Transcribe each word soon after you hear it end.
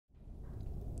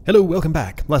Hello, welcome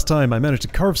back. Last time I managed to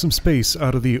carve some space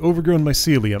out of the overgrown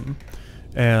mycelium,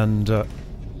 and I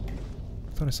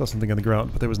thought I saw something on the ground,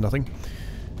 but there was nothing.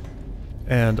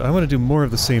 And I want to do more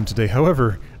of the same today.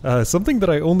 However, something that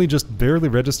I only just barely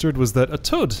registered was that a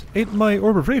toad ate my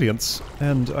Orb of Radiance,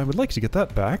 and I would like to get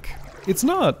that back. It's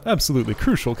not absolutely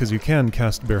crucial, because you can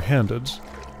cast barehanded.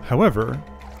 However,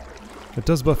 it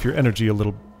does buff your energy a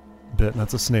little bit, and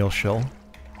that's a snail shell.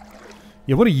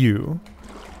 Yeah, what are you?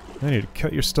 I need to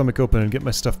cut your stomach open and get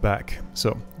my stuff back.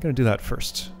 So, I'm gonna do that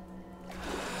first.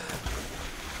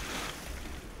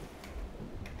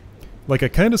 Like, I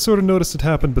kinda sorta noticed it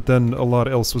happened, but then a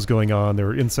lot else was going on. There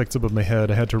were insects above my head,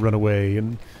 I had to run away,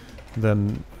 and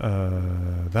then,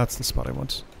 that's the spot I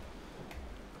want.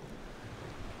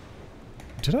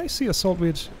 Did I see a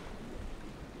saltweed?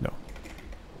 No.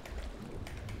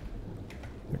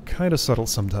 They're kinda subtle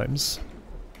sometimes.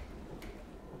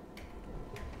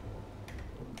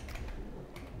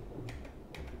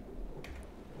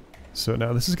 So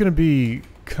now this is going to be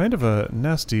kind of a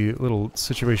nasty little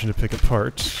situation to pick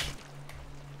apart.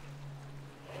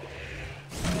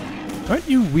 Aren't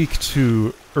you weak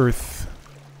to earth?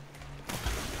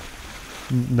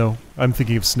 No, I'm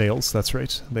thinking of snails, that's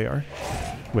right, they are.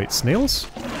 Wait,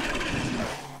 snails?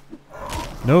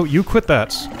 No, you quit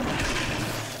that!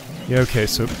 Yeah, okay,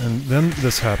 so, and then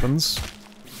this happens.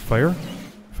 Fire?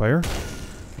 Fire?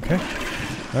 Okay.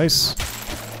 Nice.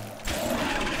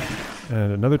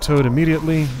 And another toad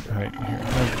immediately. Alright, here,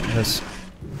 have this.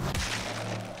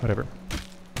 Whatever.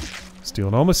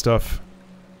 Stealing all my stuff.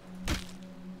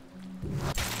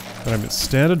 But I'm gonna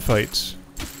stand and fight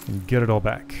and get it all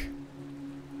back.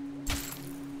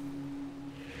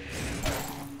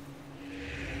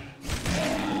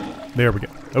 There we go.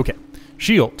 Okay.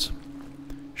 Shield.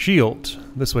 Shield.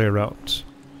 This way around.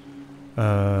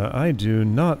 I do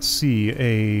not see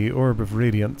a Orb of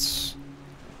Radiance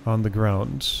on the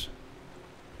ground.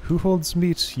 Who holds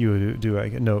meat? You do, I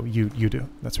get. No, you do.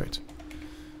 That's right.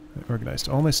 I organized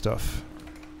all my stuff.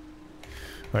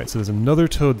 Alright, so there's another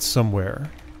toad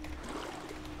somewhere.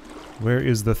 Where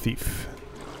is the thief?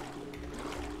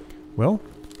 Well,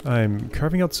 I'm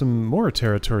carving out some more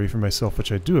territory for myself,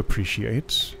 which I do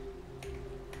appreciate.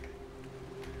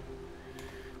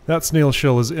 That snail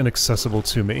shell is inaccessible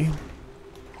to me.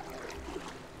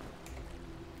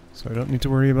 So I don't need to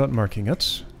worry about marking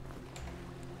it.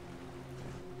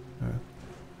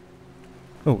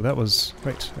 Oh, that was...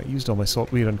 right, I used all my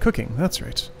saltweed on cooking, that's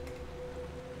right.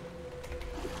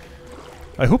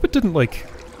 I hope it didn't, like,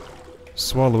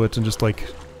 swallow it and just,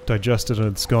 like, digest it and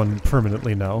it's gone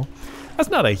permanently now.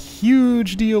 That's not a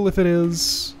huge deal if it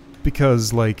is,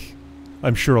 because, like,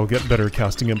 I'm sure I'll get better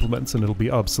casting implements and it'll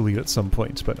be obsolete at some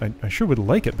point, but I sure would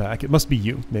like it back. It must be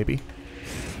you, maybe.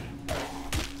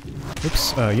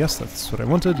 Oops, yes, that's what I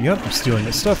wanted. Yep, I'm stealing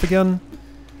my stuff again.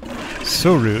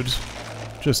 So rude.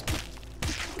 Just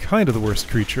kind of the worst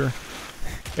creature.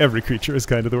 Every creature is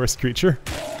kind of the worst creature.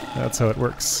 That's how it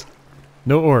works.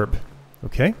 No orb.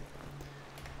 Okay.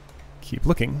 Keep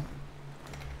looking.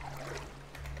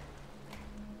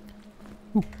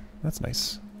 Ooh, that's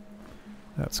nice.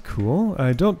 That's cool.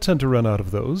 I don't tend to run out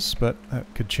of those, but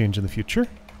that could change in the future.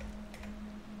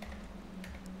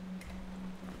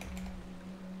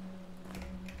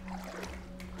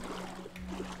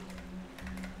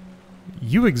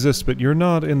 You exist, but you're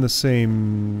not in the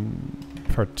same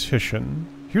partition.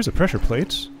 Here's a pressure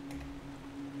plate.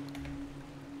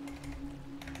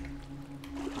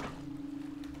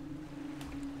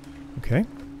 Okay.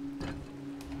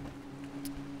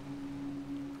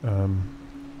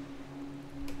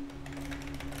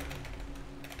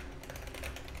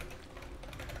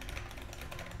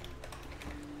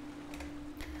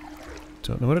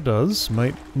 Don't know what it does.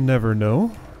 Might never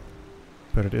know.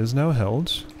 But it is now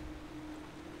held.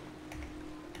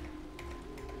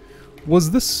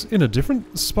 Was this in a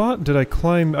different spot? Did I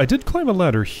climb... I did climb a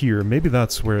ladder here. Maybe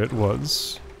that's where it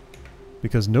was.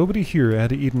 Because nobody here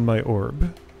had eaten my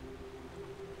orb.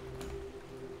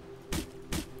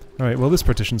 Alright, well this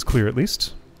partition's clear at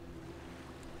least.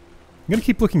 I'm gonna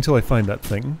keep looking till I find that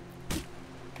thing.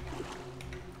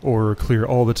 Or clear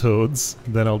all the toads,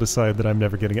 then I'll decide that I'm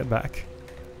never getting it back.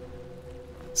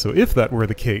 So if that were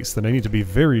the case, then I need to be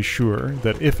very sure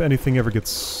that if anything ever gets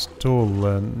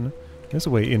stolen... There's a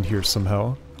way in here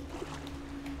somehow.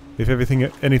 If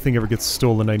anything ever gets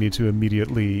stolen, I need to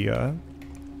immediately, Oh,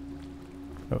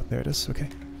 there it is, okay.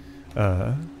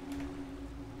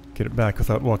 Get it back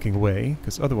without walking away,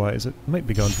 because otherwise it might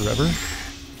be gone forever.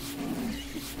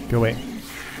 Go away.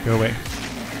 Go away.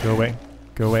 Go away.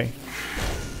 Go away.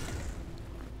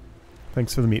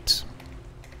 Thanks for the meat.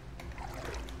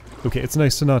 Okay, it's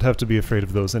nice to not have to be afraid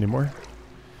of those anymore.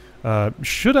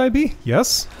 Should I be?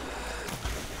 Yes?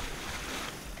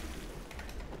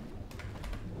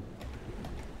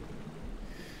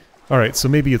 Alright, so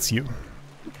maybe it's you.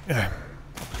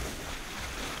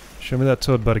 Show me that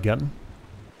toad butt again.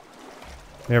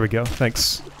 There we go,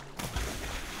 thanks.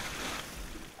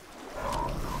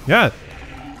 Yeah!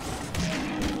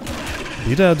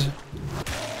 Be dead.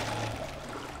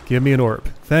 Give me an orb.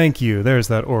 Thank you, there's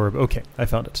that orb. Okay, I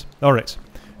found it. Alright,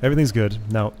 everything's good.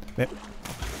 Now...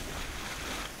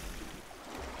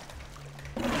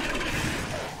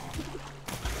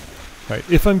 Alright,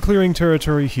 if I'm clearing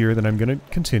territory here, then I'm gonna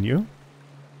continue.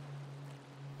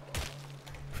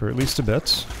 For at least a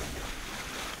bit.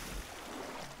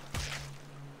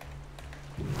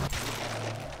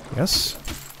 Yes.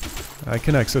 I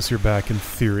can access your back in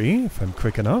theory, if I'm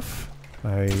quick enough.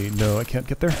 No, I can't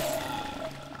get there.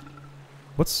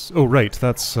 What's... Oh, right,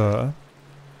 that's,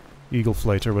 Eagle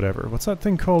Flight or whatever. What's that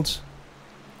thing called?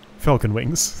 Falcon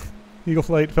Wings. Eagle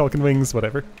Flight, Falcon Wings,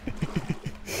 whatever.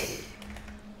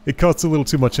 It costs a little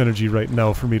too much energy right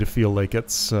now for me to feel like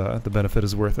it's, the benefit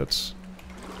is worth it.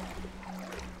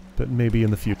 But maybe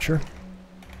in the future.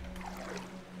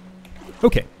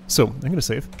 Okay, so, I'm gonna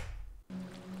save.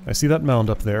 I see that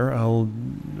mound up there. I'll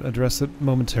address it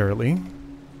momentarily.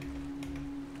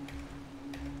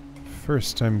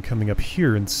 First, I'm coming up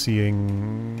here and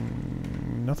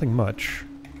seeing... nothing much.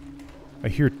 I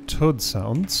hear toad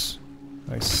sounds.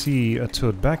 I see a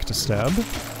toad back to stab.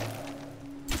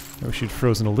 I wish she'd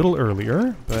frozen a little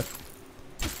earlier, but...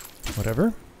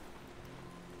 whatever.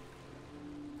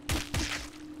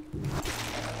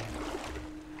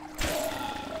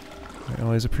 I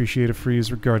always appreciate a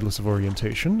freeze regardless of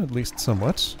orientation, at least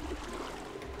somewhat.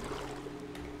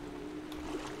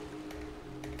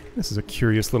 This is a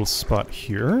curious little spot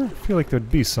here. I feel like there'd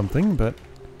be something, but...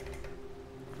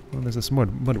 well, there's this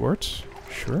mudwort.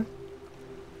 Sure.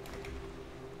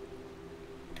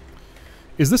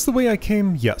 Is this the way I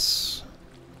came? Yes.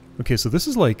 Okay, so this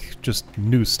is like just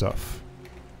new stuff.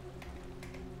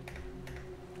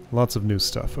 Lots of new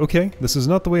stuff. Okay, this is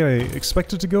not the way I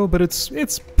expected to go, but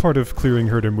it's part of clearing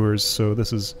herder moors, so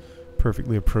this is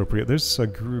perfectly appropriate. There's a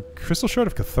crystal shard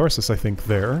of catharsis, I think,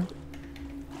 there.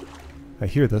 I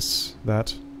hear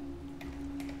that.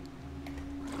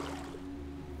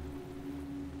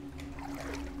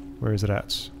 Where is it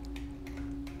at?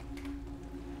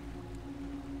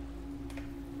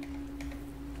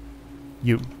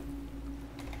 You.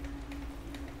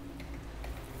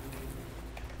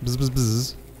 Bzz, bzz,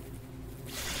 bzz.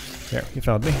 There, you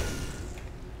found me.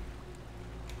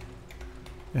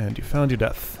 And you found your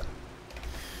death.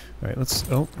 Alright, let's...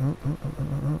 oh.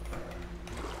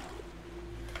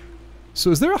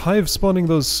 So is there a hive spawning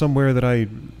those somewhere that I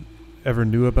ever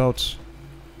knew about?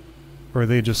 Or are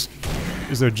they just...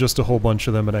 is there just a whole bunch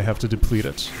of them and I have to deplete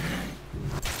it?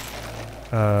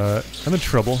 I'm in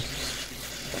trouble.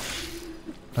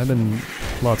 I'm in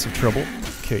lots of trouble.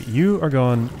 Okay, you are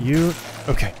gone. You...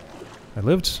 okay. I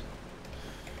lived.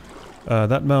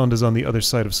 That mound is on the other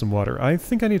side of some water. I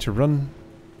think I need to run.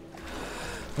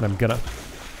 And I'm gonna.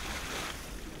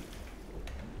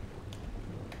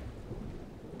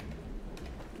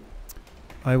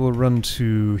 I will run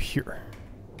to here.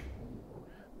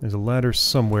 There's a ladder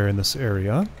somewhere in this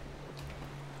area.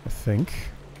 I think.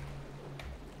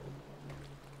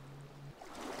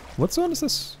 What zone is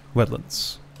this?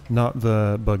 Wetlands. Not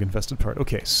the bug-infested part.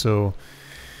 Okay, so...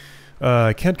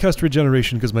 I can't cast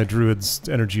regeneration because my druid's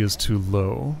energy is too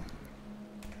low.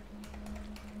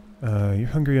 You're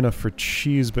hungry enough for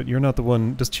cheese, but you're not the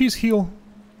one... does cheese heal?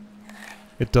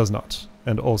 It does not.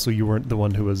 And also you weren't the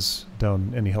one who was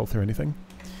down any health or anything.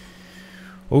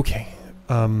 Okay.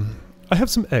 I have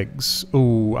some eggs.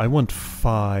 Oh, I want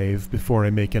 5 before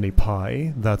I make any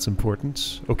pie. That's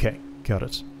important. Okay, got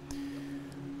it.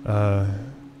 I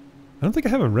don't think I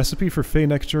have a recipe for Fey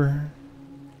Nectar.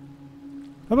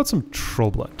 How about some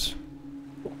Trollblood?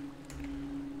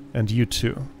 And you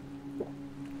too.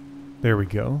 There we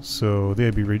go. So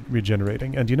they'd be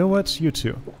regenerating. And you know what? You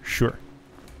too. Sure.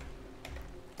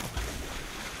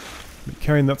 Been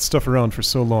carrying that stuff around for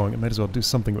so long, I might as well do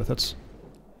something with it.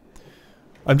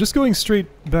 I'm just going straight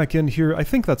back in here. I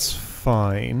think that's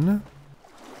fine.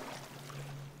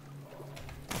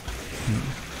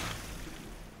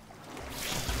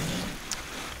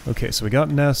 Okay, so we got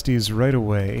nasties right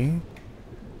away.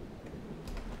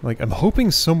 Like, I'm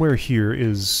hoping somewhere here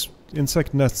is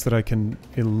insect nests that I can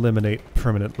eliminate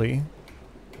permanently.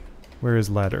 Where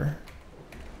is ladder?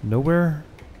 Nowhere?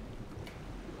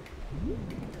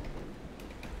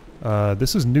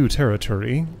 This is new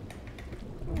territory.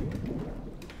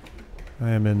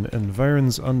 I am in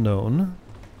environs unknown.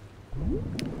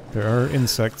 There are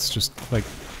insects just, like,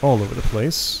 all over the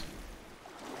place.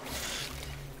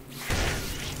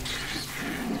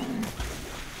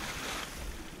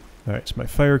 Alright, my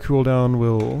fire cooldown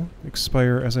will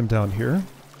expire as I'm down here.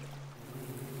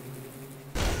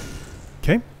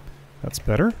 Okay, that's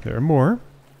better. There are more.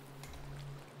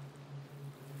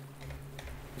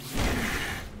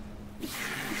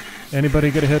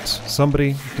 Anybody get a hit?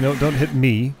 Somebody? No, don't hit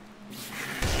me.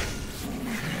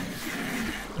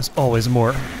 There's always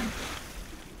more.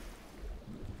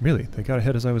 Really? They got a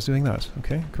hit as I was doing that.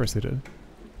 Okay, of course they did.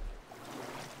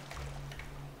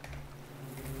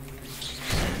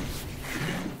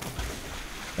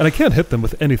 And I can't hit them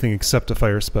with anything except a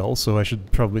fire spell, so I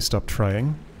should probably stop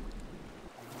trying.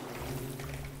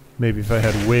 Maybe if I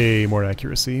had way more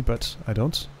accuracy, but I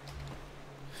don't.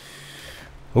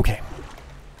 Okay.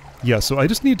 Yeah, so I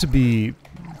just need to be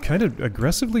kind of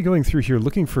aggressively going through here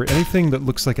looking for anything that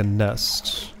looks like a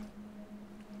nest.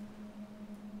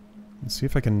 Let's see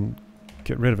if I can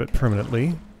get rid of it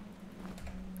permanently.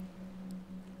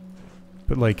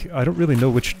 But, like, I don't really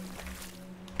know which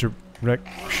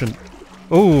direction...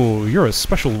 Oh, you're a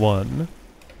special one!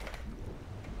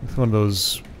 With one of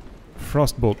those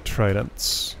frostbolt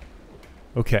tridents.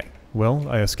 Okay, well,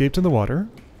 I escaped in the water.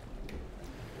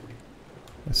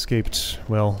 Escaped,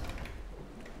 well,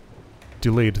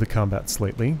 delayed the combat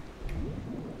slightly.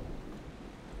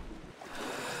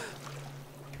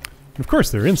 Of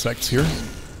course there are insects here.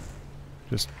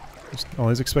 Just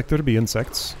always expect there to be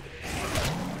insects.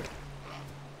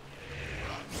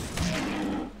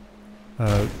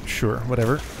 Sure,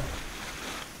 whatever.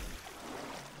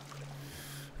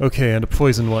 Okay, and a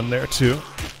poison one there too.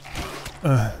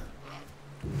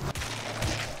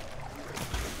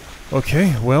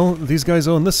 Okay, well, these guys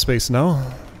own this space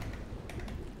now.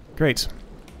 Great.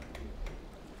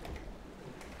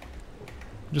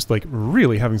 Just, like,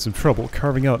 really having some trouble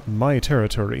carving out my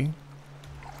territory.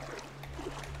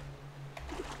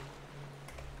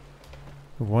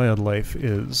 The wildlife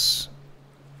is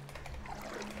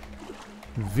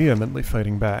vehemently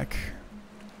fighting back.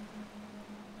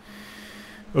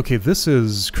 Okay, this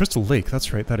is Crystal Lake,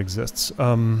 that's right, that exists.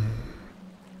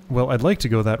 Well, I'd like to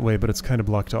go that way, but it's kind of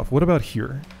blocked off. What about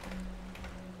here?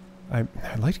 I'd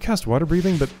like to cast water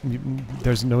breathing, but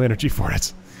there's no energy for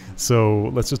it. So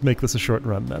let's just make this a short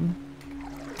run then.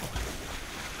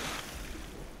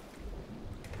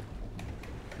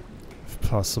 If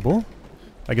possible.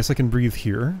 I guess I can breathe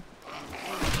here.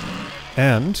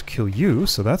 And kill you,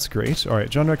 so that's great. Alright,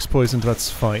 John Rex poisoned, that's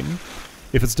fine.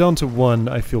 If it's down to 1,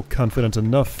 I feel confident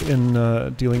enough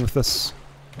in dealing with this.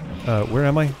 Where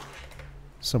am I?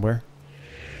 Somewhere.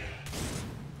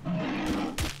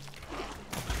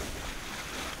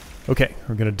 Okay,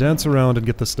 we're gonna dance around and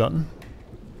get this done.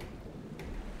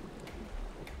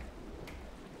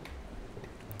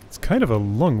 It's kind of a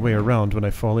long way around when I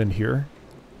fall in here.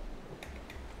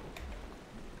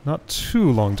 Not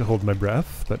too long to hold my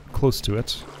breath, but close to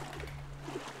it.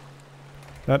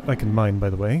 That I can mine, by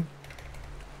the way.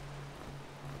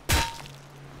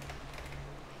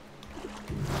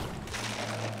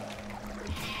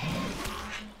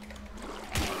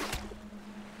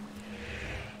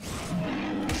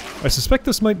 I suspect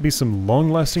this might be some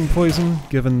long-lasting poison,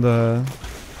 given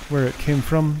where it came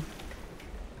from.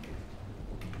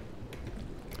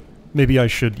 Maybe I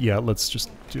should... yeah, let's just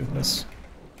do this.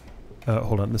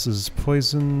 Hold on, this is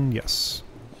poison... yes.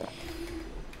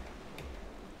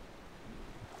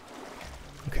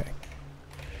 Okay.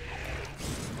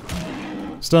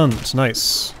 Stunned,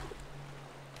 nice.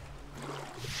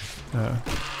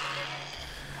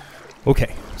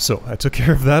 Okay, so I took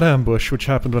care of that ambush, which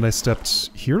happened when I stepped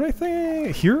here, I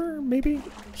think? Here, maybe?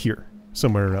 Here.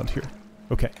 Somewhere around here.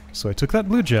 Okay, so I took that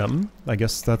blue gem. I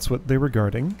guess that's what they were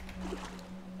guarding.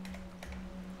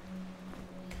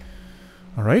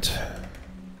 Alright.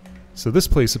 So this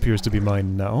place appears to be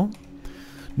mine now.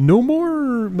 No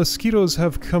more mosquitoes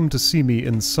have come to see me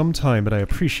in some time, but I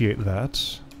appreciate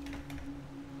that.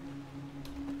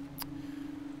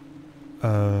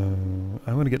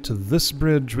 I want to get to this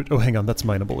bridge, which... oh, hang on, that's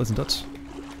mineable, isn't it?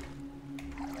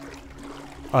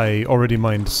 I already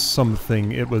mined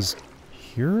something. It was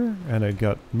here, and I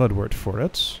got mudwort for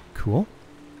it. Cool.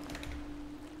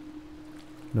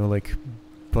 No, like,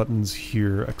 buttons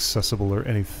here accessible or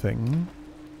anything.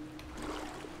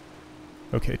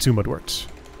 Okay, 2 mudwort.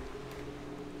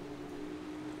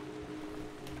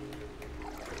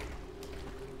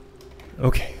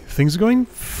 Okay, things are going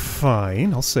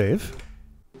fine. I'll save.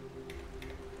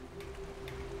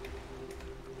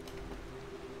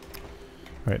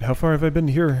 Alright, how far have I been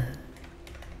here?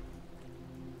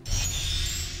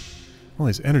 All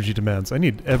these energy demands. I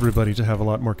need everybody to have a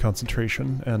lot more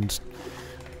concentration, and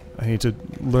I need to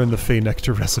learn the Fey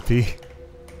Nectar recipe.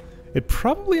 It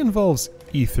probably involves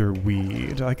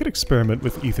etherweed. I could experiment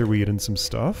with etherweed and some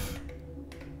stuff.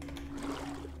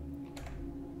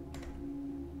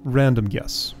 Random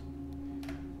guess.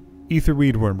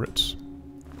 Etherweed wormroot.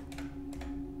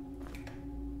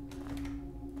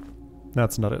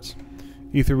 That's not it.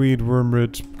 Etherweed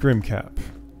wormroot grimcap.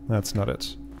 That's not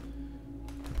it.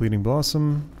 Bleeding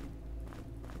blossom.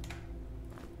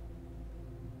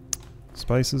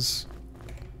 Spices.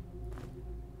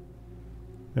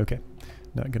 Okay.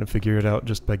 Not gonna figure it out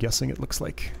just by guessing, it looks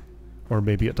like. Or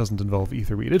maybe it doesn't involve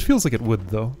etherweed. It feels like it would,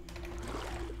 though.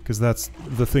 Because that's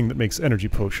the thing that makes energy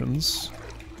potions.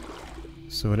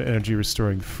 So an energy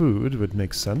restoring food would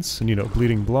make sense. And you know,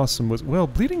 Bleeding Blossom was... Well,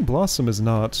 Bleeding Blossom is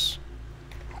not...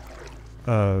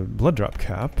 blood drop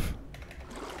cap.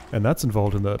 And that's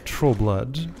involved in the troll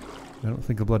blood. I don't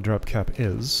think the blood drop cap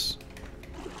is.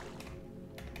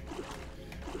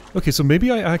 Okay, so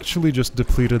maybe I actually just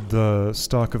depleted the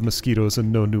stock of mosquitoes and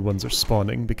no new ones are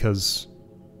spawning, because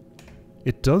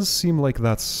it does seem like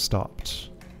that's stopped.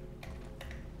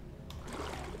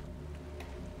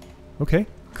 Okay,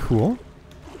 cool.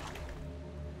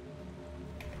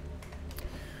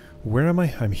 Where am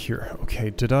I? I'm here. Okay,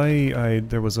 did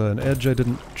there was an edge I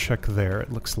didn't check there,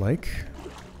 it looks like.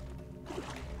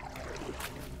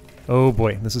 Oh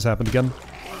boy, this has happened again.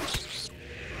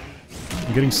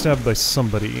 I'm getting stabbed by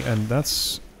somebody, and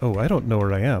that's... Oh, I don't know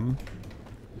where I am.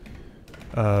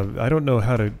 I don't know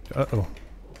how to... Uh-oh.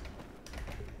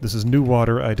 This is new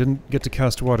water. I didn't get to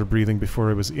cast water breathing before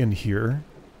I was in here.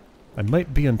 I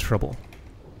might be in trouble.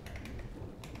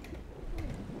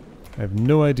 I have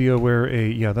no idea where a...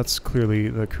 Yeah, that's clearly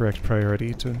the correct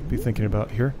priority to be thinking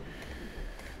about here.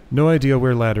 No idea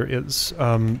where ladder is.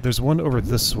 There's one over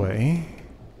this way.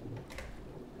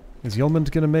 Is Yulmund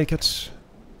gonna make it?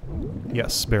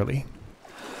 Yes, barely.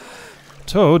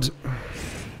 Toad!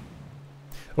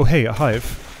 Oh hey, a hive.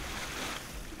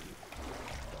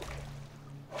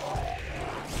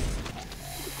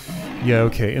 Yeah,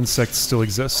 okay, insects still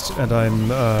exist, and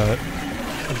I'm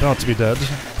about to be dead,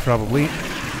 probably.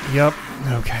 Yep,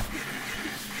 okay.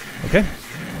 Okay.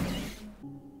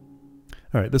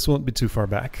 Alright, this won't be too far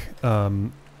back.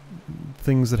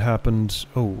 Things that happened...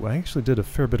 Oh, I actually did a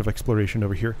fair bit of exploration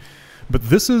over here. But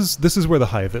this is where the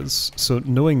hive is, so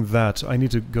knowing that, I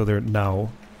need to go there now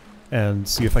and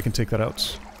see if I can take that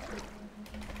out.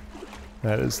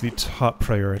 That is the top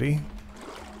priority.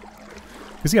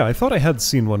 Because yeah, I thought I had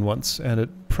seen one once, and it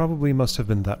probably must have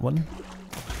been that one.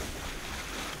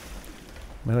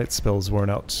 My light spell's worn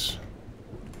out.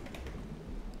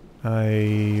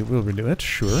 I will renew it,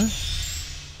 sure.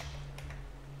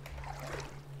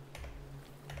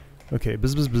 Okay,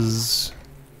 bzz bzz bzz.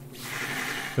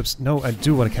 Oops, no, I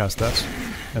do want to cast that.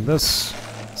 And this,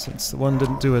 since the one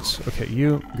didn't do it, okay,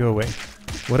 you, go away.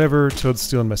 Whatever, Toad's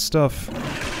stealing my stuff.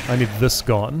 I need this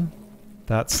gone.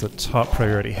 That's the top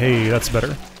priority. Hey, that's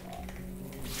better.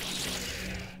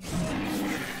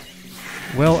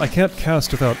 Well, I can't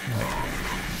cast without...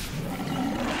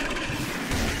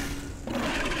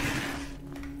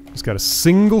 Just got a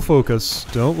single focus.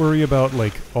 Don't worry about,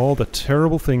 like, all the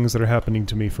terrible things that are happening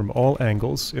to me from all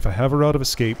angles. If I have a route of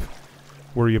escape,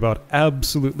 worry about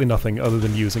absolutely nothing other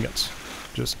than using it.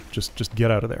 Just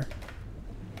get out of there.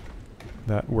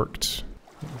 That worked.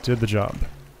 Did the job.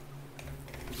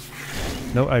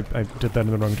 No, I did that in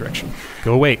the wrong direction.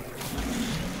 Go away!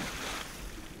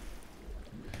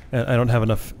 And I don't have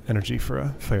enough energy for a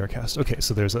fire cast. Okay,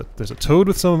 so there's a toad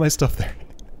with some of my stuff there.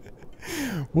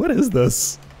 What is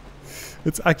this?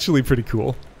 It's actually pretty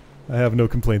cool. I have no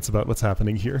complaints about what's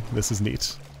happening here. This is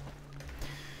neat.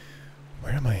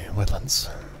 Where are my wetlands?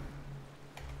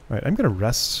 Alright, I'm gonna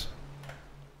rest.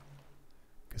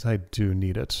 Because I do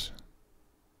need it.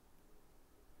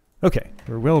 Okay,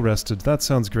 we're well rested. That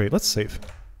sounds great. Let's save.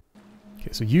 Okay,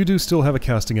 so you do still have a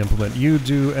casting implement. You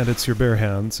do, and it's your bare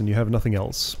hands, and you have nothing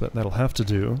else, but that'll have to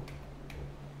do.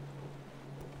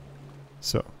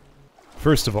 So,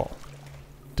 first of all,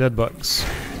 dead bugs.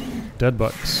 Dead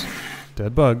bugs.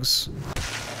 Dead bugs.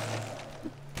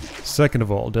 Second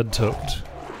of all, dead toad.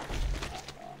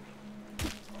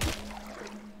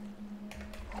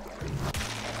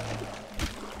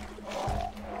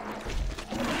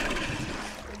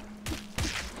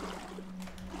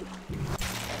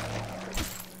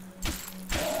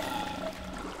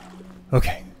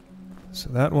 Okay, so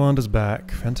that wand is back.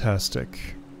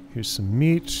 Fantastic. Here's some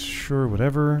meat, sure,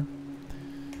 whatever.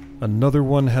 Another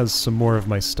one has some more of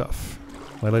my stuff.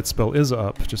 My light spell is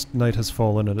up, just night has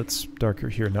fallen and it's darker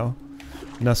here now.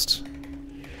 Nest.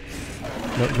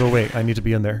 No, go away. I need to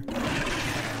be in there.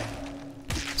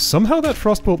 Somehow that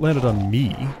frostbolt landed on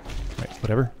me. Right,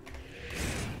 whatever.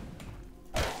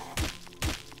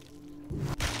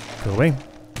 Go away.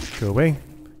 Go away.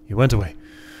 You went away.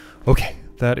 Okay,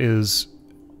 that is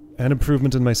an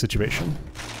improvement in my situation.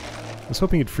 I was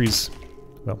hoping it'd freeze.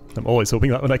 Well, I'm always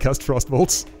hoping that when I cast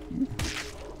frostbolts.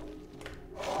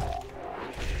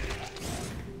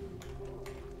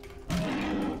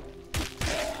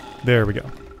 There we go.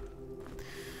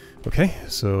 Okay,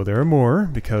 so there are more,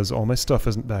 because all my stuff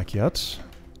isn't back yet.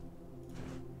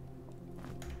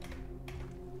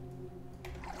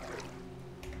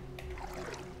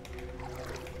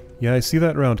 Yeah, I see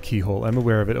that round keyhole. I'm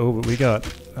aware of it. Oh, but we got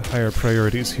higher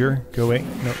priorities here. Go away.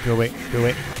 No, go away. Go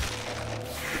away.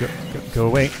 Go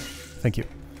away. Thank you.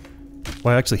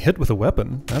 Well, I actually hit with a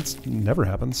weapon. That's never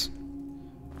happens.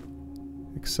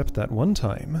 Except that one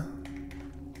time.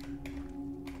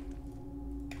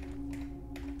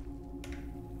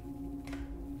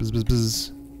 Bzz, bzz,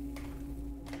 bzz.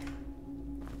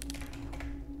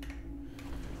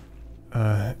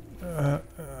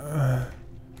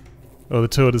 Oh, the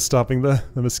toad is stopping the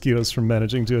mosquitoes from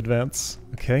managing to advance.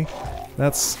 Okay,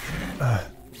 that's...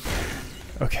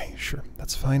 okay, sure,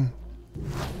 that's fine.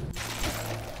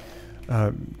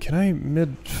 Can I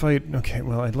mid-fight? Okay,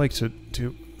 well, I'd like to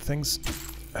do things...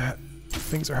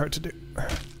 things are hard to do.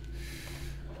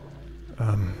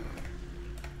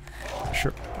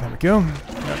 Sure, there we go.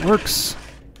 That works.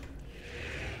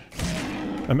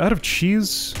 I'm out of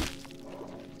cheese,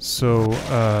 so,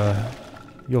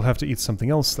 you'll have to eat something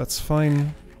else, that's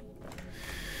fine.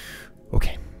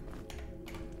 Okay.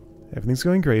 Everything's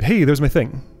going great. Hey, there's my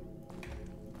thing.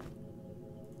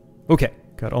 Okay,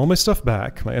 got all my stuff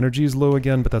back. My energy is low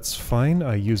again, but that's fine.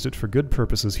 I used it for good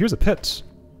purposes. Here's a pit.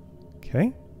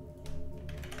 Okay.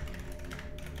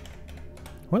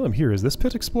 While I'm here, is this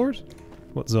pit explored?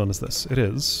 What zone is this? It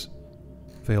is.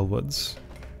 Vale Woods.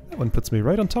 That one puts me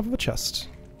right on top of a chest.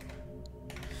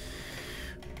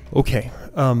 Okay,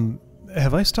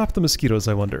 have I stopped the mosquitoes,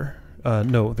 I wonder?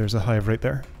 No, there's a hive right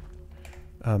there.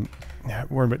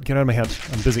 Wormbit, get out of my head.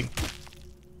 I'm busy.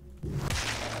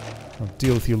 I'll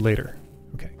deal with you later.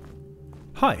 Okay.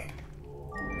 Hi!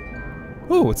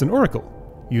 Oh, it's an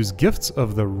oracle. Use gifts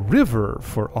of the river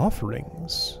for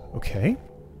offerings. Okay.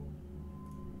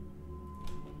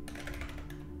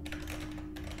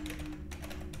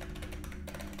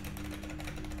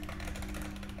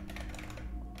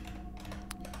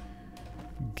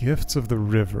 Gifts of the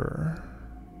river.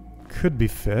 Could be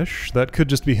fish. That could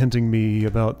just be hinting me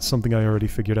about something I already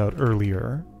figured out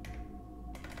earlier.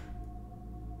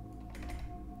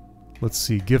 Let's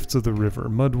see. Gifts of the river.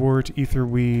 Mudwort,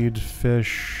 etherweed,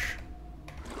 fish.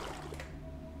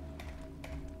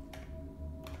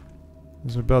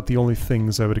 Those are about the only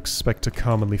things I would expect to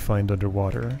commonly find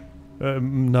underwater.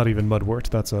 Not even mudwort.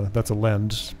 That's a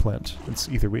land plant. It's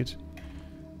etherweed.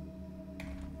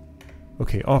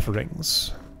 Okay,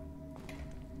 offerings.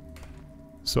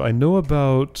 So I know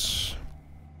about...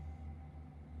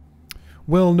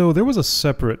 Well, no, there was a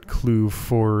separate clue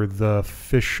for the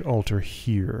fish altar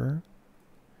here.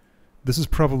 This is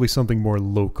probably something more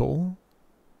local.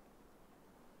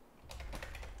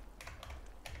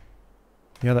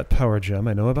 Yeah, that power gem,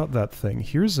 I know about that thing.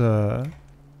 Here's a...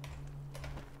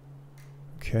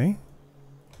 Okay.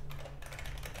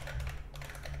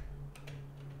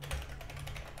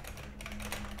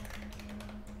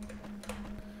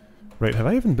 Right, have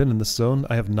I even been in this zone?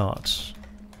 I have not.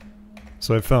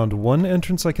 So I've found one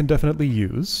entrance I can definitely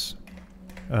use.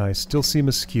 I still see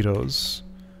mosquitoes.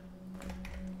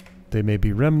 They may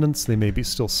be remnants, they may be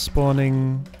still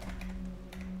spawning.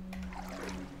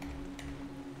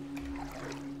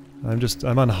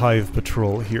 I'm on Hive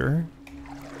patrol here.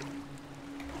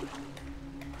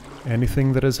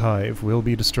 Anything that is Hive will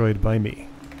be destroyed by me.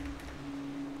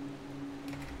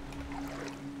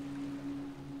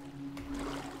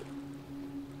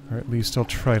 Or at least I'll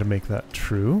try to make that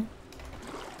true.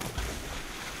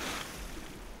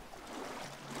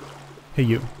 Hey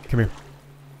you, come here.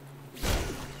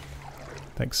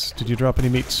 Thanks. Did you drop any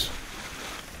meat?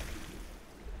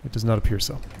 It does not appear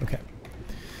so. Okay.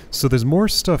 So there's more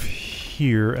stuff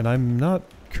here, and I'm not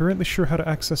currently sure how to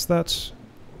access that.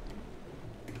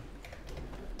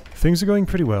 Things are going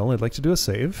pretty well. I'd like to do a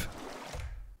save.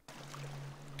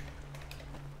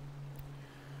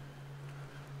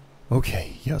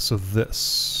 Okay, yeah, so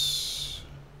this...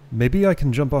 Maybe I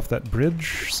can jump off that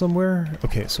bridge somewhere?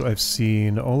 Okay, so I've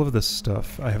seen all of this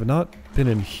stuff. I have not been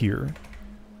in here.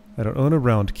 I don't own a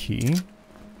round key.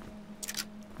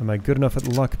 Am I good enough at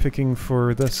lockpicking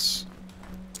for this?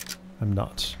 I'm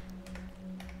not.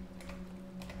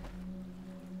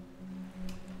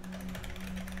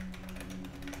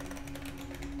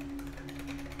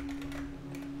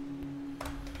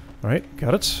 Alright,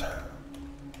 got it.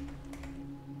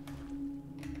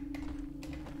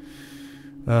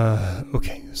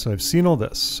 Okay, so I've seen all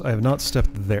this. I have not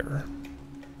stepped there.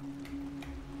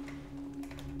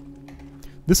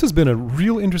 This has been a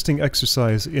real interesting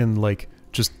exercise in, like,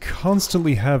 just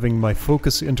constantly having my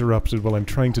focus interrupted while I'm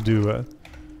trying to do a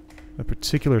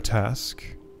particular task.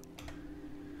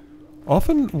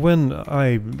 Often when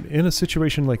I'm in a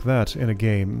situation like that in a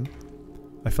game,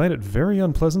 I find it very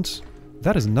unpleasant.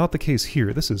 That is not the case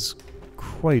here. This is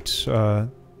quite,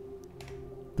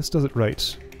 this does it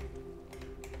right.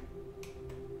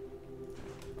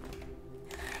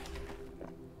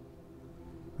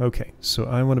 Okay, so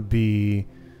I want to be...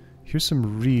 Here's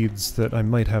some reeds that I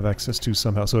might have access to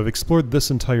somehow. So I've explored this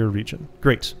entire region.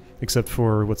 Great. Except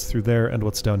for what's through there and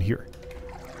what's down here.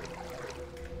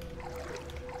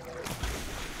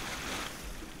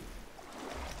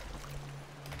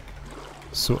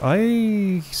 So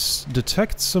I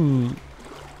detect some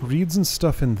reeds and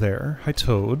stuff in there. Hi,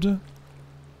 Toad.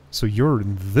 So you're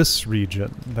in this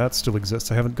region. That still exists.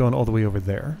 I haven't gone all the way over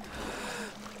there.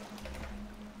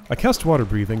 I cast water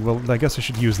breathing. Well, I guess I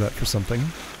should use that for something.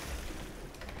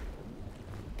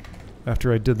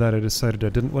 After I did that, I decided I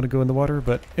didn't want to go in the water,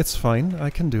 but it's fine. I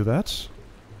can do that.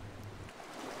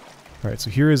 Alright,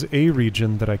 so here is a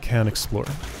region that I can explore.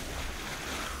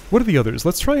 What are the others?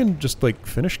 Let's try and just, like,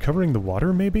 finish covering the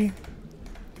water, maybe?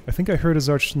 I think I heard a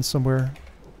Zarchton somewhere.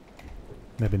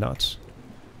 Maybe not.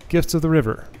 Gifts of the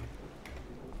river.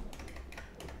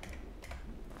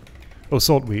 Oh,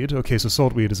 saltweed. Okay, so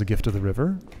saltweed is a gift of the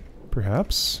river.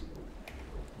 Perhaps.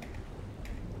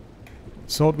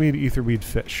 Saltweed, etherweed,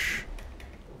 fish.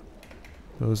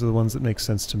 Those are the ones that make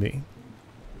sense to me.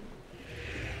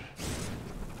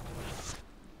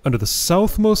 Under the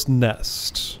southmost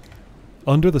nest.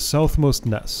 Under the southmost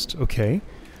nest. Okay.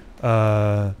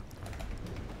 Got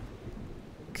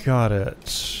it.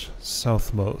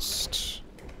 Southmost.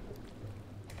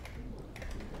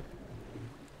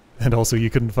 And also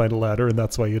you couldn't find a ladder and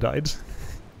that's why you died.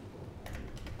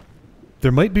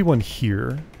 There might be one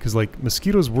here, because, like,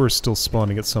 mosquitoes were still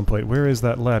spawning at some point. Where is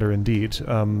that ladder, indeed?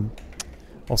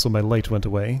 Also, my light went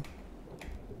away.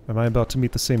 Am I about to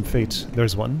meet the same fate?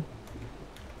 There's one.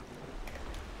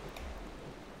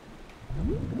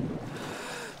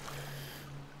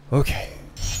 Okay.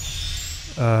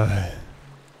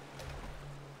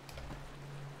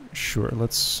 Sure,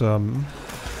 let's, I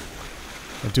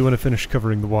do want to finish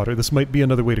covering the water. This might be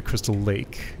another way to Crystal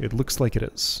Lake. It looks like it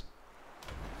is.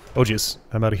 Oh jeez,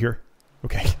 I'm out of here.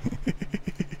 Okay.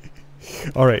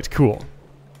 Alright, cool.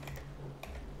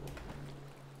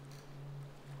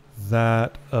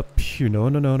 That up here.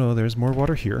 No, there's more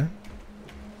water here.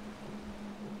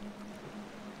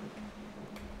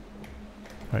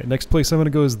 Alright, next place I want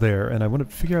to go is there, and I want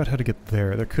to figure out how to get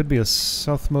there. There could be a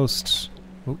southmost...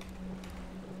 Oh.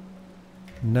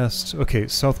 Nest. Okay,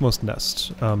 southmost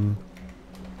nest.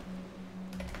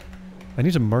 I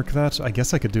need to mark that. I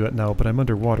guess I could do it now, but I'm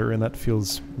underwater and that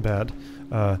feels bad.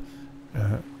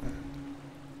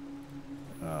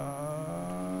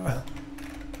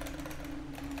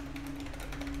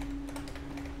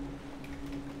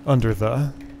 Under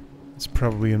the... It's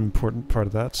probably an important part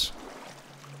of that.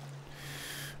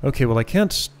 Okay, well I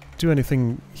can't do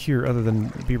anything here other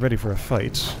than be ready for a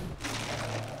fight.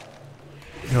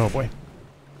 Oh boy.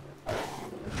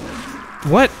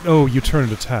 What? Oh, you turn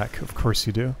and attack. Of course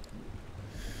you do.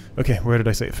 Okay, where did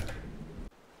I save?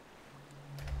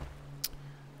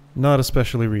 Not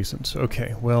especially recent.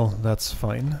 Okay, well, that's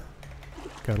fine.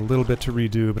 Got a little bit to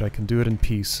redo, but I can do it in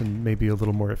peace and maybe a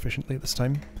little more efficiently this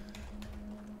time.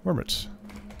 Wormert.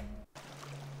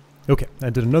 Okay, I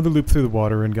did another loop through the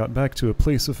water and got back to a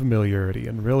place of familiarity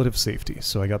and relative safety,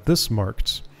 so I got this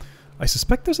marked. I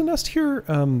suspect there's a nest here.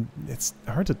 It's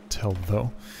hard to tell,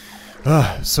 though.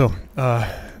 How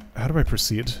do I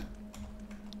proceed?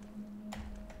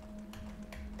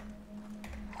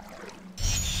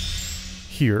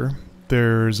 Here,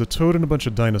 there's a toad and a bunch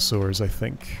of dinosaurs, I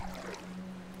think.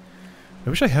 I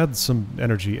wish I had some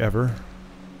energy ever.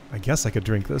 I guess I could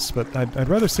drink this, but I'd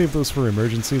rather save those for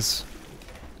emergencies.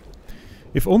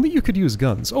 If only you could use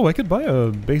guns. Oh, I could buy a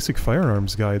basic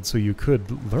firearms guide so you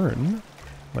could learn.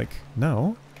 Like,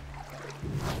 now.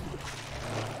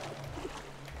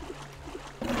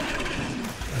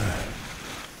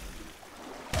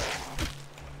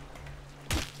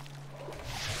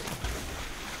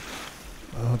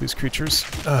 Oh, these creatures.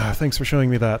 Thanks for showing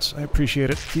me that. I appreciate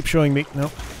it. Keep showing me.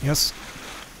 No. Yes.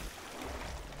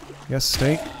 Yes,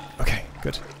 stay. Okay,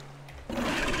 good.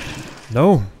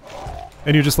 No.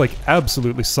 And you're just, like,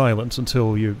 absolutely silent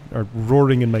until you are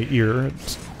roaring in my ear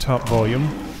at top volume.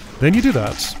 Then you do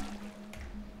that.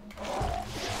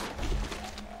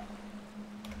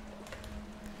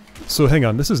 So hang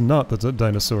on, this is not the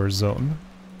dinosaur zone.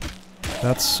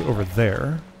 That's over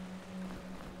there.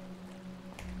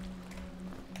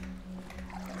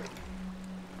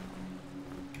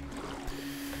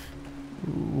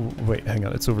 Wait, hang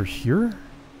on, it's over here?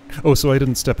 Oh, so I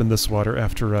didn't step in this water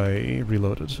after I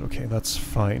reloaded. Okay, that's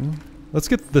fine. Let's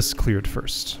get this cleared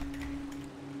first.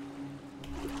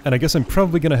 And I guess I'm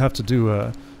probably going to have to do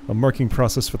a marking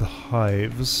process for the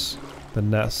hives, the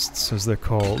nests as they're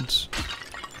called,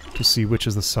 to see which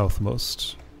is the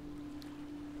southmost.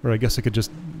 Or I guess I could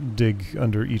just dig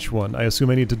under each one. I assume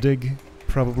I need to dig,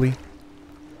 probably.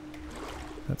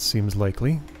 That seems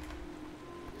likely.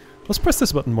 Let's press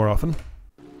this button more often.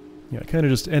 Yeah, kind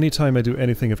of just anytime I do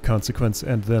anything of consequence,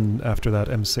 and then after that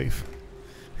I'm safe.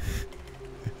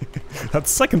 That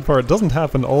second part doesn't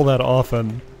happen all that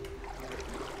often.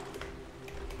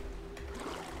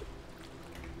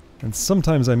 And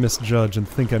sometimes I misjudge and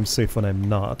think I'm safe when I'm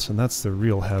not, and that's the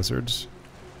real hazard.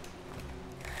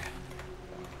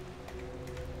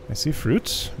 I see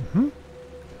fruit.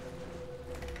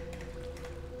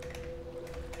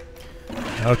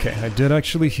 Okay, I did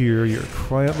actually hear your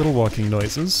quiet little walking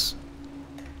noises.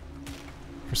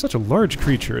 For such a large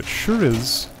creature, it sure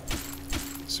is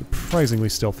surprisingly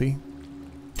stealthy.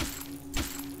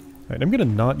 Alright, I'm gonna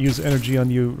not use energy on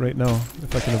you right now,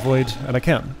 if I can avoid, and I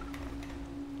can.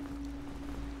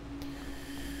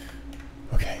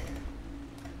 Okay.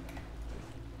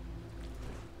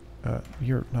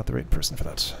 You're not the right person for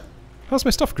that. How's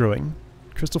my stuff growing?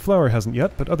 Crystal flower hasn't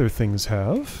yet, but other things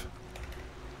have.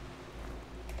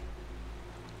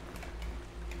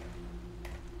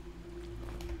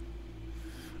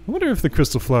 I wonder if the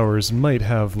crystal flowers might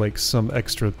have, like, some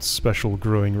extra special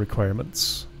growing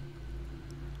requirements.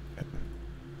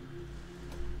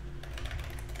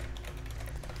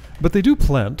 But they do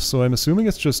plant, so I'm assuming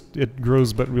it's just, it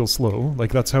grows but real slow.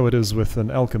 Like, that's how it is with an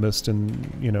alchemist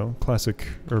in, you know, classic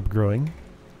herb growing.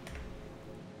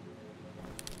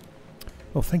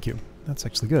 Oh, thank you. That's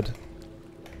actually good.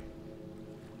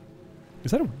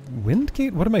 Is that a wind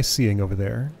gate? What am I seeing over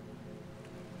there?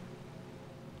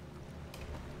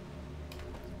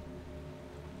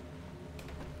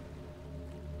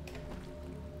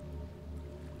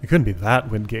 It couldn't be that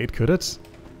wind gate, could it?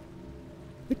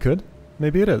 It could.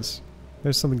 Maybe it is.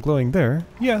 There's something glowing there.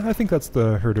 Yeah, I think that's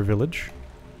the herder village.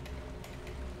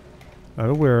 I'm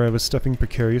aware I was stepping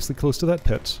precariously close to that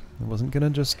pit. I wasn't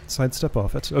gonna just sidestep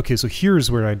off it. Okay, so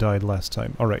here's where I died last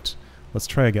time. Alright, let's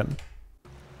try again.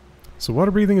 So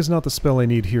water breathing is not the spell I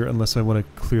need here unless I want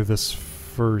to clear this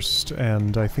first,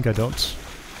 and I think I don't.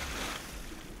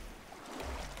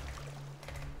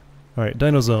 Alright,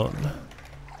 Dino Zone.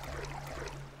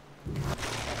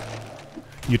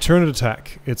 You turn and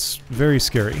attack. It's very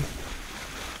scary.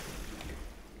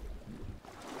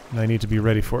 And I need to be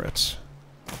ready for it.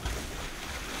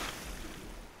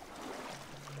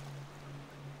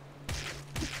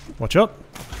 Watch out!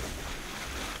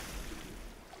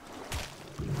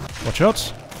 Watch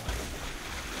out!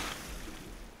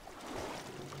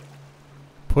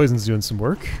 Poison's doing some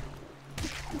work.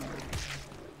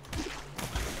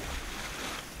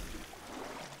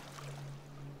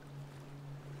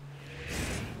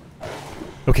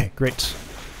 Okay, great.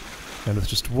 And with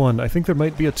just one, I think there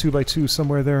might be a 2x2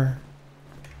 somewhere there.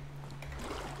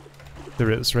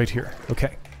 There is, right here.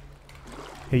 Okay.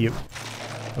 Hey you.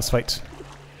 Let's fight.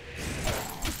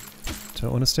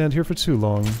 Don't want to stand here for too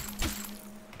long.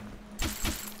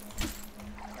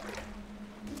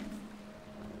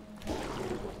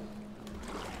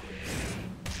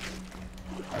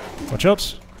 Watch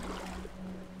out!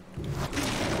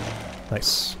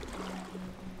 Nice.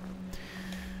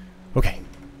 Okay.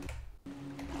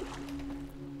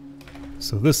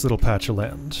 So this little patch of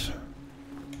land.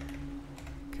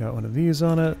 Got one of these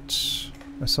on it.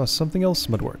 I saw something else,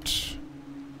 mudwort.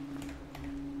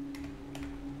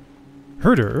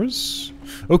 Herders?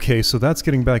 Okay, so that's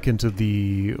getting back into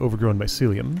the overgrown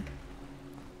mycelium.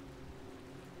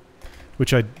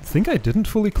 Which I think I didn't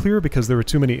fully clear because there were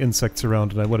too many insects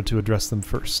around and I wanted to address them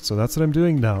first. So that's what I'm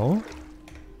doing now.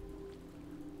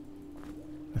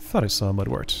 I thought I saw a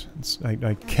mudwort.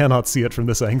 I cannot see it from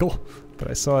this angle, but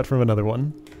I saw it from another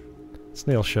one.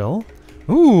 Snail shell.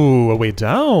 Ooh, a way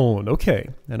down! Okay,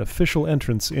 an official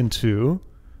entrance into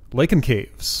Lichen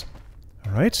Caves.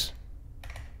 Alright.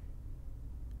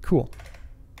 Cool.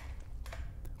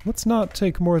 Let's not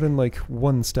take more than, like,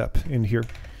 one step in here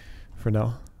for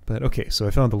now. But okay, so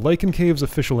I found the Lichen Caves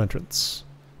official entrance.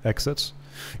 Exit.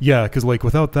 Yeah, because, like,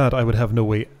 without that I would have no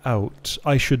way out.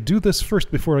 I should do this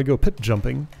first before I go pit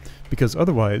jumping, because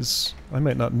otherwise I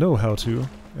might not know how to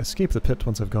escape the pit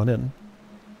once I've gone in.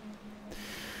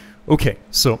 Okay,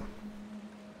 so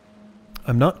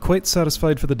I'm not quite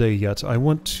satisfied for the day yet. I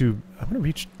want to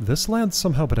reach this land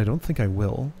somehow, but I don't think I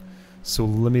will. So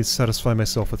let me satisfy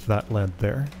myself with that land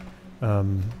there.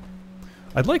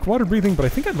 I'd like water breathing, but I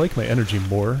think I'd like my energy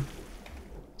more.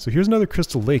 So here's another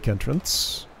Crystal Lake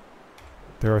entrance.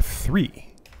 There are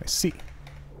 3. I see.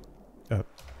 And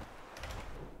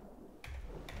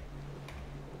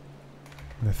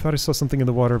I thought I saw something in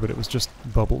the water, but it was just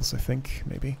bubbles, I think,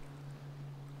 maybe.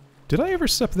 Did I ever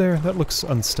step there? That looks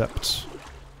unstepped,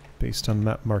 based on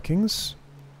map markings.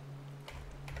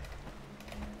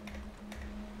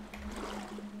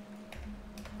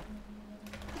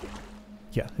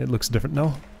 Yeah, it looks different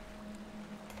now.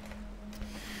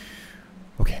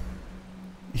 Okay.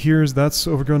 That's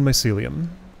overgrown mycelium.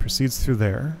 Proceeds through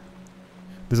there.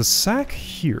 There's a sack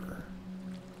here.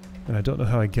 And I don't know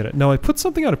how I get it. Now, I put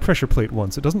something on a pressure plate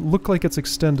once. It doesn't look like it's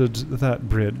extended that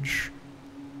bridge.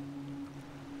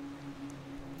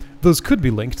 Those could be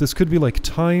linked. This could be, like,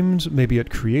 timed. Maybe it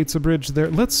creates a bridge there.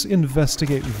 Let's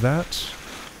investigate that,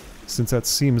 since that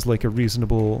seems like a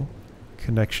reasonable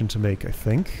connection to make, I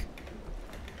think.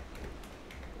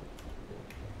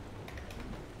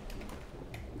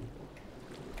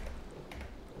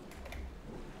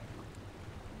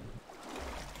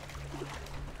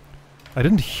 I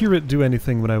didn't hear it do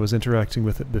anything when I was interacting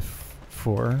with it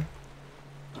before.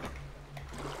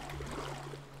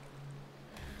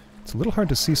 It's a little hard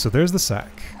to see, so there's the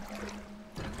sack.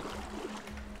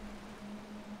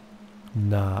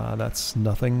 Nah, that's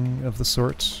nothing of the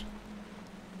sort.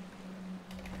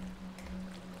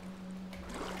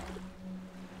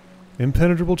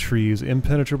 Impenetrable trees,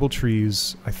 impenetrable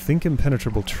trees. I think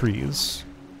impenetrable trees.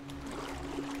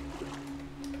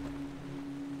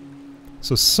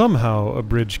 So somehow a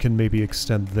bridge can maybe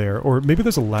extend there, or maybe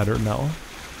there's a ladder now.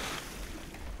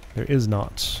 There is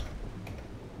not.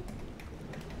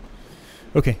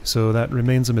 Okay, so that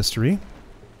remains a mystery.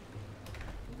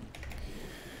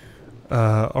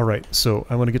 Alright, so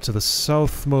I want to get to the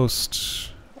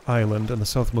southmost island and the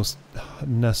southmost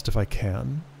nest if I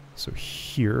can. So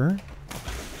here.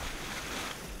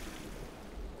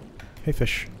 Hey,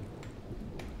 fish.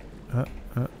 Well,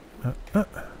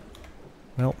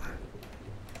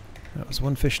 that was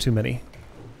 1 fish too many.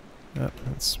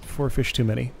 That's 4 fish too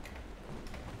many.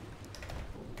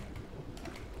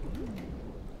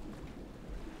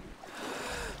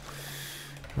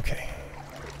 Okay.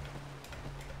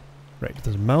 Right,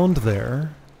 there's a mound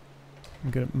there.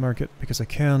 I'm gonna mark it because I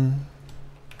can.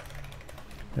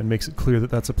 And makes it clear that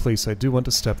that's a place I do want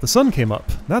to step. The sun came up.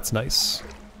 That's nice.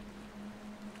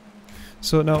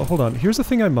 So now, hold on. Here's the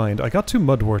thing I mind. I got 2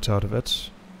 mudwort out of it.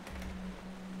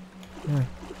 Yeah.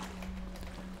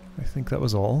 I think that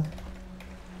was all.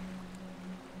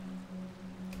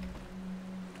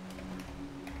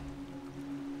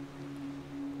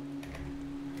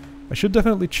 I should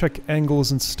definitely check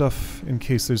angles and stuff in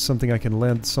case there's something I can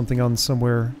land something on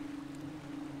somewhere.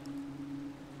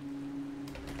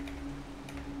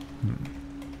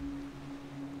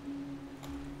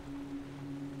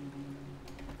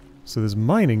 So there's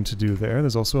mining to do there.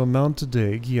 There's also a mound to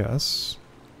dig, yes.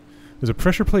 There's a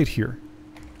pressure plate here.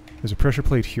 There's a pressure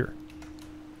plate here.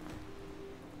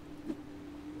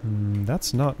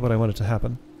 That's not what I wanted to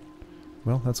happen.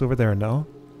 Well, that's over there now.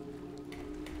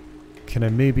 Can I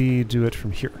maybe do it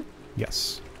from here?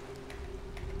 Yes.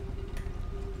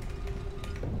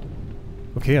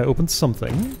 Okay, I opened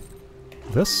something.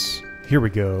 This. Here we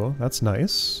go. That's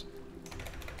nice.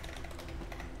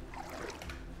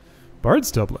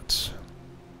 Bard's doublet.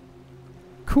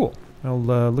 Cool. I'll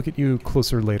look at you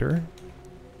closer later.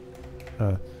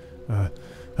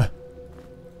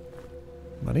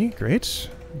 Money? Great.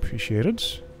 Appreciated.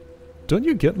 Don't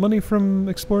you get money from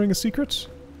exploring a secret?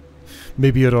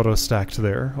 Maybe it auto-stacked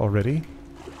there already.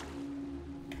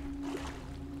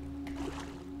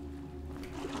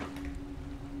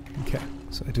 Okay,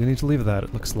 so I do need to leave that,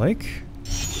 it looks like.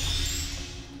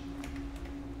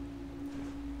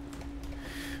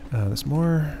 There's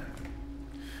more.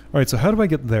 Alright, so how do I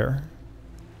get there?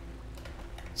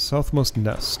 Southmost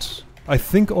nest. I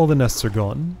think all the nests are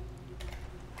gone.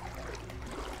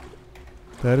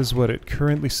 That is what it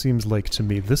currently seems like to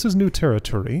me. This is new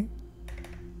territory.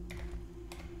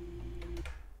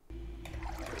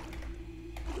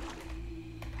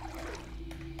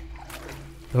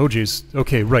 Oh jeez.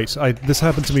 Okay, right. This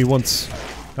happened to me once.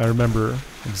 I remember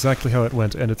exactly how it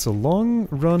went, and it's a long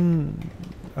run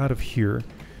out of here.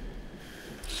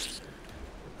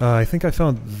 I think I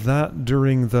found that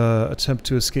during the attempt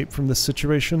to escape from this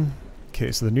situation.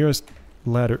 Okay, so the nearest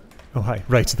ladder... Oh, hi.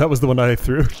 Right, that was the one I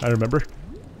threw, I remember.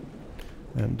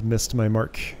 And missed my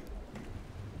mark.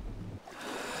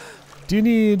 Do you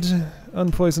need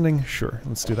unpoisoning? Sure,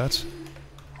 let's do that.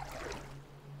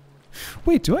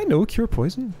 Wait, do I know cure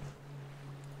poison?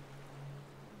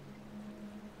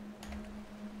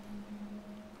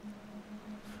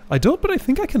 I don't, but I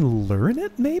think I can learn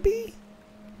it, maybe?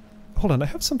 Hold on, I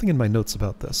have something in my notes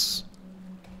about this.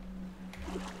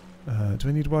 Do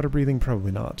I need water breathing?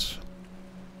 Probably not.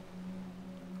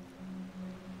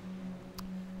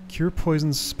 Cure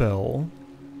poison spell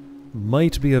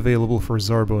might be available for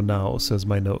Zarbo now, says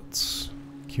my notes.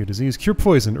 Cure disease. Cure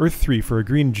poison, Earth 3 for a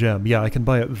green gem. Yeah, I can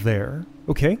buy it there.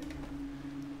 Okay.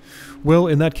 Well,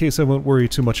 in that case I won't worry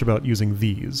too much about using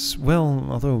these. Well,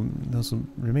 although those will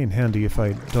remain handy if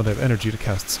I don't have energy to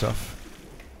cast stuff.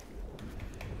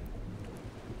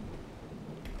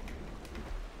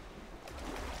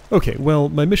 Okay, well,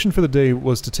 my mission for the day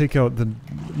was to take out the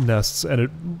nests,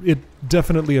 and it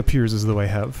definitely appears as though I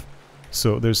have.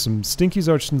 So there's some stinky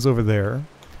Zarchens over there,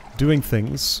 doing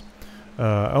things.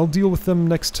 I'll deal with them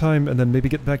next time, and then maybe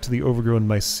get back to the overgrown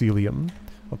mycelium.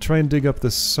 I'll try and dig up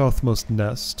this southmost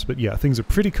nest, but yeah, things are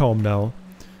pretty calm now.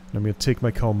 And I'm going to take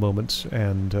my calm moment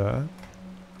and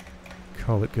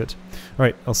call it good.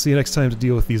 Alright, I'll see you next time to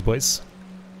deal with these boys.